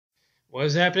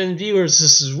What's happening, viewers?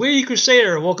 This is Weedy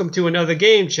Crusader. Welcome to another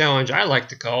game challenge I like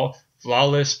to call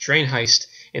Flawless Train Heist.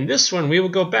 In this one, we will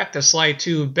go back to Slide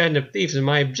 2 Band of Thieves, and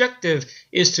my objective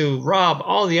is to rob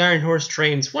all the Iron Horse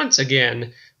trains once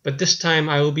again, but this time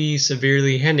I will be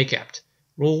severely handicapped.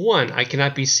 Rule 1, I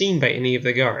cannot be seen by any of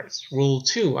the guards. Rule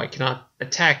 2, I cannot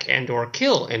attack and or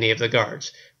kill any of the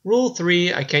guards. Rule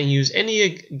 3, I can't use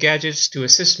any gadgets to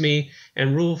assist me,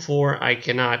 and Rule 4, I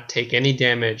cannot take any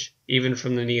damage, even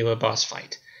from the Neela boss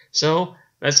fight. So,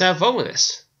 let's have fun with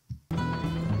this.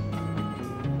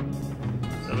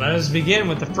 So let us begin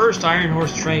with the first Iron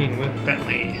Horse train with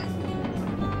Bentley.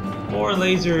 More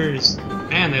lasers!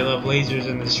 Man, they love lasers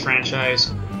in this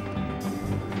franchise.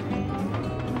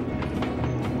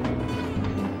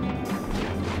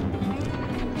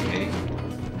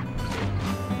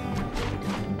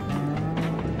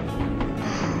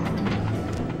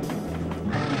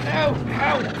 Ow!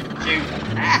 Ow! Shoot!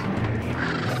 Ah!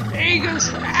 There he goes!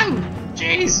 Ow!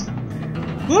 Jeez!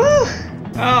 Woo!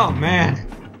 Oh man!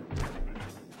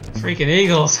 Freaking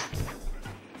eagles!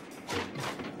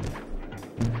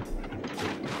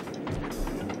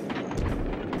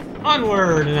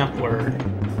 Onward and upward!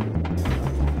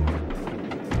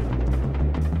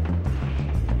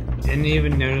 Didn't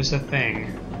even notice a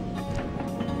thing.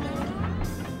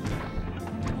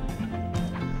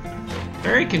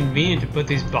 Very convenient to put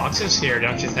these boxes here,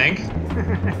 don't you think?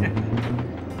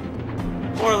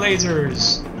 More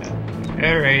lasers!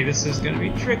 Alright, this is gonna be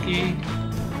tricky.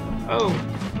 Oh,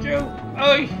 Joe!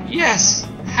 Oh, yes!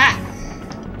 Ha!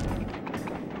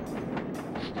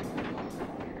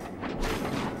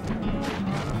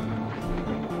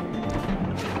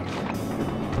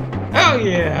 Oh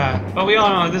yeah! But we all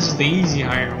know this is the easy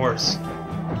Iron Horse.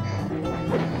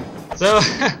 So,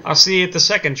 I'll see you at the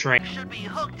second train.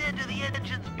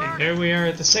 And there we are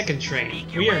at the second train.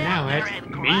 We are now at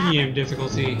medium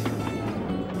difficulty.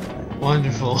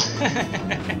 Wonderful.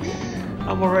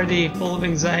 I'm already full of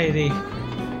anxiety.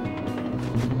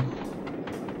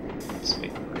 Let's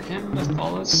wait for him to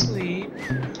fall asleep.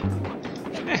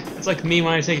 It's like me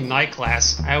when I take night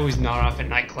class. I always nod off at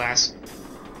night class.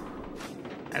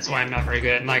 That's why I'm not very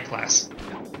good at night class.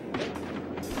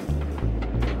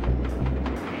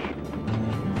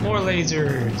 More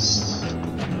lasers.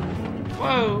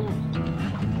 Whoa.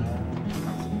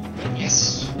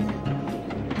 Yes.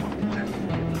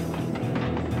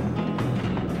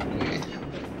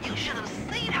 You should have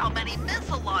seen how many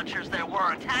missile launchers there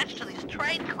were attached to these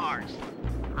train cars.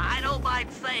 I don't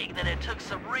mind saying that it took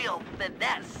some real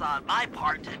finesse on my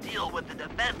part to deal with the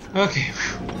defenses. Okay.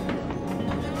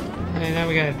 And now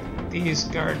we got these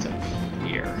guards up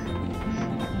here.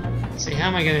 Let's see, how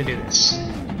am I gonna do this?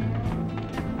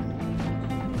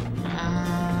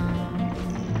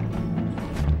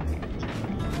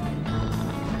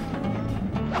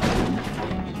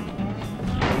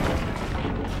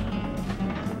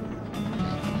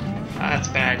 That's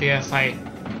a bad idea. If I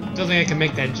don't think I can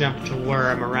make that jump to where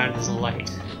I'm around his light.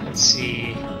 Let's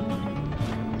see.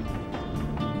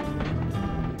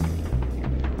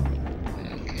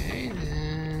 Okay,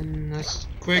 then let's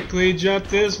quickly jump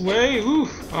this way. Ooh.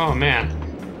 Oh man.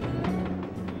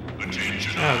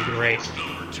 Oh great.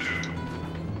 Number 2.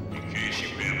 In case you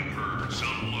haven't heard,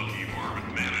 some lucky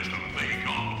varmint managed to make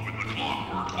off with the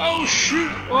clockwork. Oh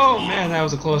shoot! Oh man, that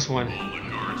was a close one. All the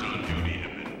guards on duty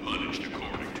have been punished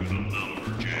according to the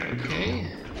lumberjack Okay. code.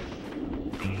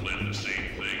 Don't let the same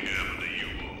thing happen to you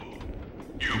all.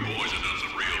 You boys have done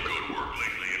some real good work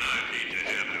lately, and I'd hate to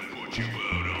have to put you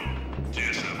out on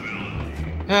disability.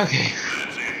 Okay.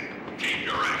 That's it. Keep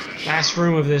your accent shut. Last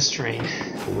room of this train.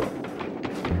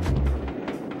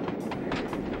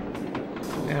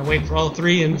 Gotta wait for all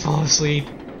three and fall asleep.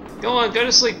 Go on, go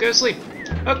to sleep, go to sleep.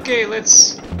 Okay,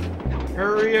 let's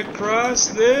hurry across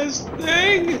this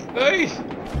thing. Hey.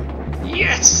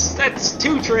 Yes, that's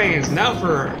 2 trains. Now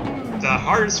for the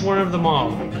hardest one of them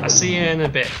all. I'll see you in a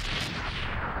bit.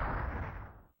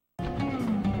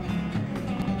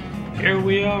 Here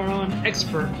we are on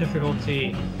expert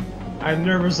difficulty. I'm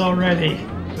nervous already.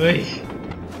 Hey.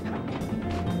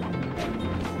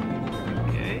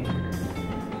 Okay.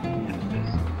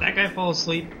 That guy fall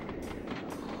asleep?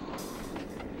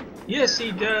 Yes,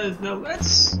 he does. Now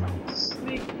let's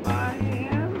sneak by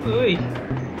him. Oy.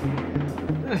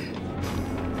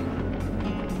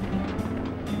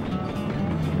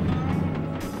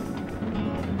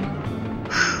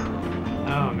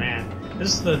 Oh man,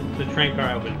 this is the train car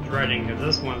I was dreading, because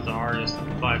this one's the hardest of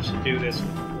the bunch to do this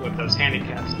with those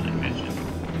handicaps that I mentioned.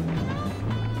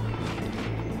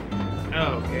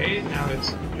 Okay, now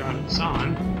it's got us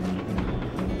on.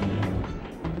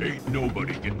 Ain't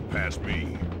nobody getting past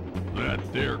me. That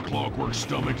there clockwork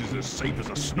stomach is as safe as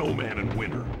a snowman in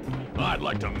winter. I'd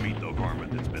like to meet the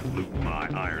varmint that's been looting my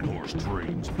Iron Horse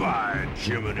trains. By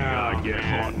Jiminy, I get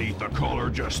hot neath the collar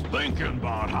just thinking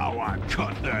about how I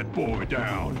cut that boy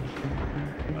down.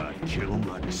 I'd kill him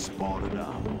like a spotted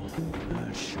owl.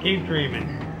 Keep dreaming.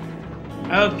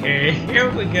 Okay, here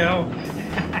we go.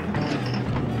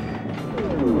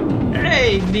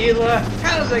 Hey, Neela,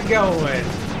 how's it going?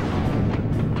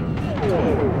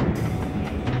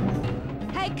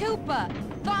 Hey, Cooper,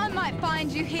 thought I might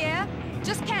find you here.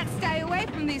 Just can't stay away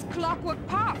from these clockwork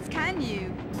parts, can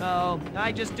you? Oh,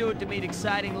 I just do it to meet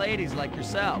exciting ladies like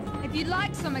yourself. If you'd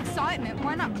like some excitement,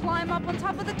 why not climb up on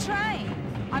top of the train?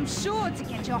 I'm sure to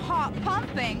get your heart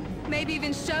pumping. Maybe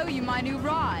even show you my new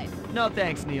ride. No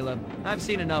thanks, Neela. I've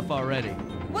seen enough already.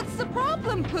 What's the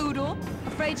problem, Poodle?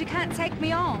 Afraid you can't take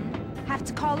me on? Have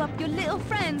to call up your little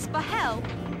friends for help?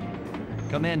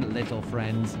 Come in, little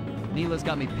friends. Neela's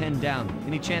got me pinned down.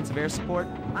 Any chance of air support?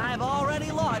 I've already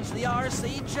launched the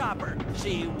RC chopper.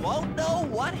 She won't know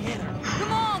what hit her.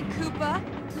 Come on, Cooper.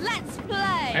 Let's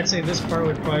play. I'd say this part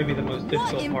would probably be the most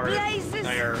difficult in part of the blazes?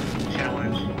 entire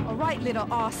challenge. All right, little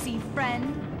RC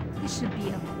friend. This should be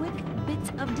a quick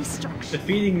bit of distraction.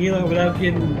 Defeating Neela without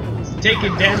taking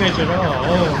damage at all.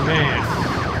 Oh man.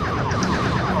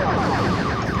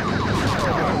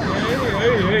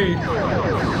 Hey.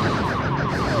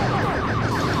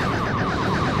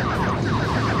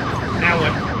 Now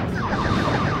what?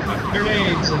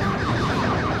 Grenades.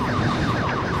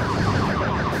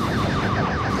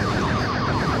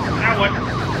 Now what?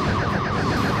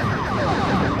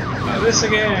 Oh, this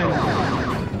again.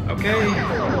 Okay.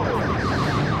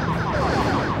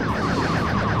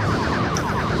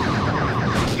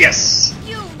 Yes!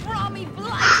 You Rami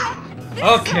blighter! This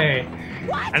Okay.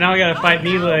 What? I know I gotta fight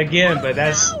Neela again, but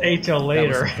that's till That was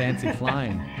later. some fancy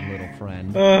flying, little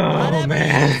friend. Oh Whatever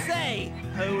man. you say,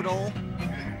 Poodle.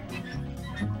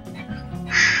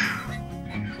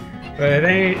 But it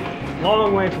ain't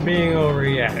long way from being over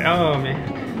yet. Oh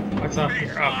man. What's up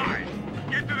here? Okay.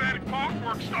 Get to that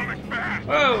clockwork stomach fast.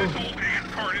 Whoa. This old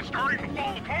ant cart is starting to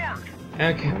fall apart.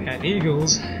 Okay, we got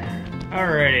eagles.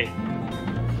 Alrighty.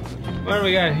 What do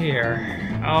we got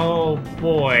here? Oh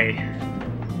boy.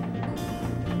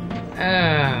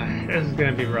 This is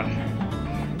gonna be rough.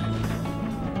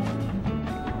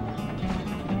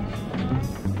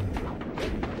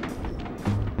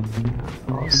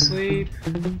 Fall asleep.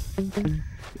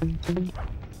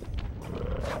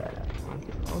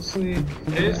 Fall asleep.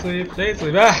 Stay asleep. Stay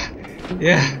asleep. Ah!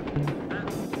 Yeah.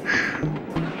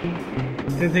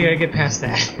 Didn't think I'd get past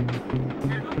that.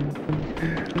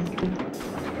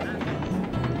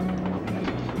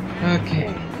 Okay.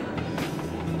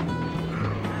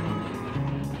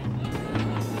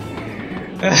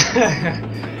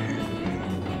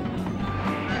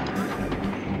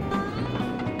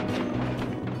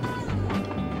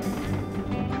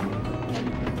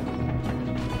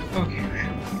 Okay.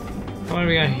 What do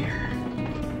we got here?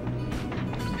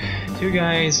 Two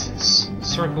guys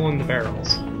circling the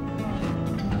barrels.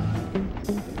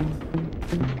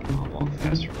 Oh, walk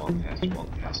faster, walk faster, walk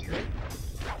faster.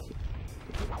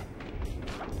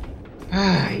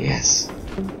 Ah, yes.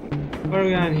 What do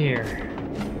we got here?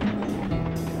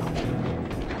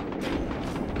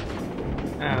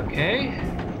 Okay.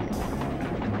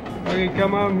 Okay,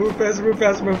 come on, move faster, move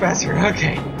faster, move faster.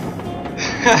 Okay.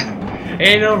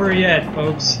 Ain't over yet,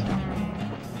 folks.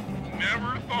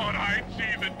 Never thought I'd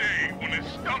see the day when his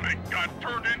stomach got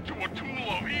turned into a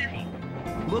tool of evil.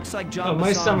 Looks like John Oh,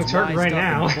 my stomach's hurting right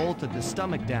now. bolted the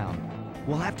stomach down.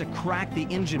 We'll have to crack the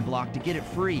engine block to get it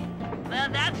free.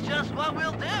 Then that's just what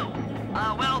we'll do.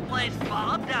 A well-placed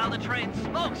bomb down the train's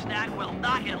smokestack will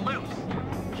knock it loose.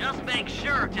 Just make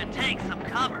sure to take some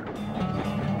cover.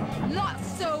 Not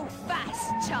so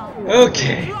fast, chum.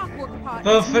 Okay. Clockwork party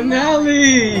The is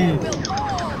finale! mine. It will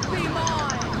all be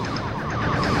mine.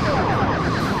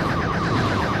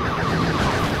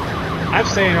 I'm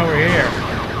staying over here.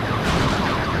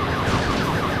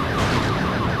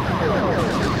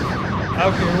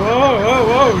 Okay, whoa,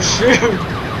 whoa, whoa, shoot!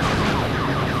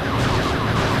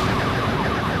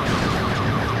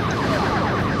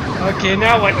 Okay,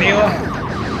 now what, Neela?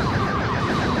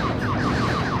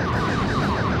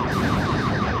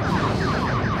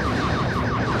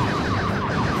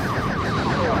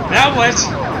 Now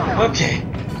what? Okay.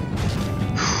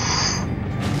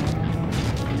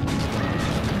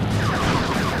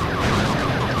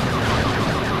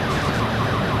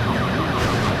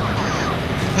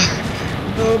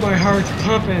 Oh, my heart's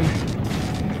pumping.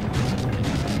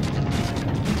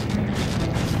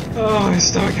 Oh, my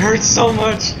stomach hurts so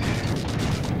much.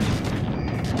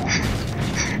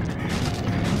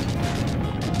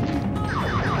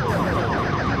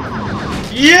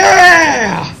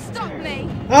 Yeah! Stop me!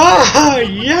 Oh,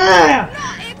 yeah!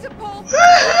 Not here to pull.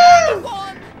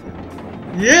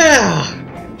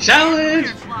 Yeah! Challenge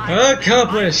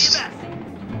accomplished!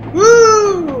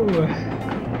 Woo!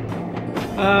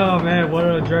 Oh man, what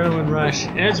an adrenaline rush.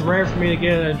 And it's rare for me to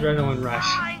get an adrenaline rush.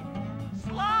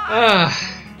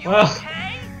 Well,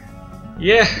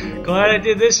 yeah, glad I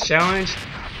did this challenge.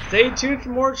 Stay tuned for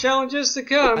more challenges to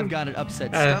come. I've got an upset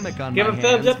stomach on give my a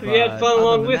thumbs up if you had fun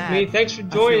along with me. that, Thanks for I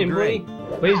feel joining me. great.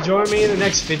 Please join me in the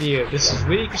next video. This is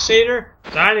Witty Crusader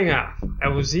signing off. I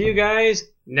will see you guys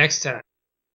next time.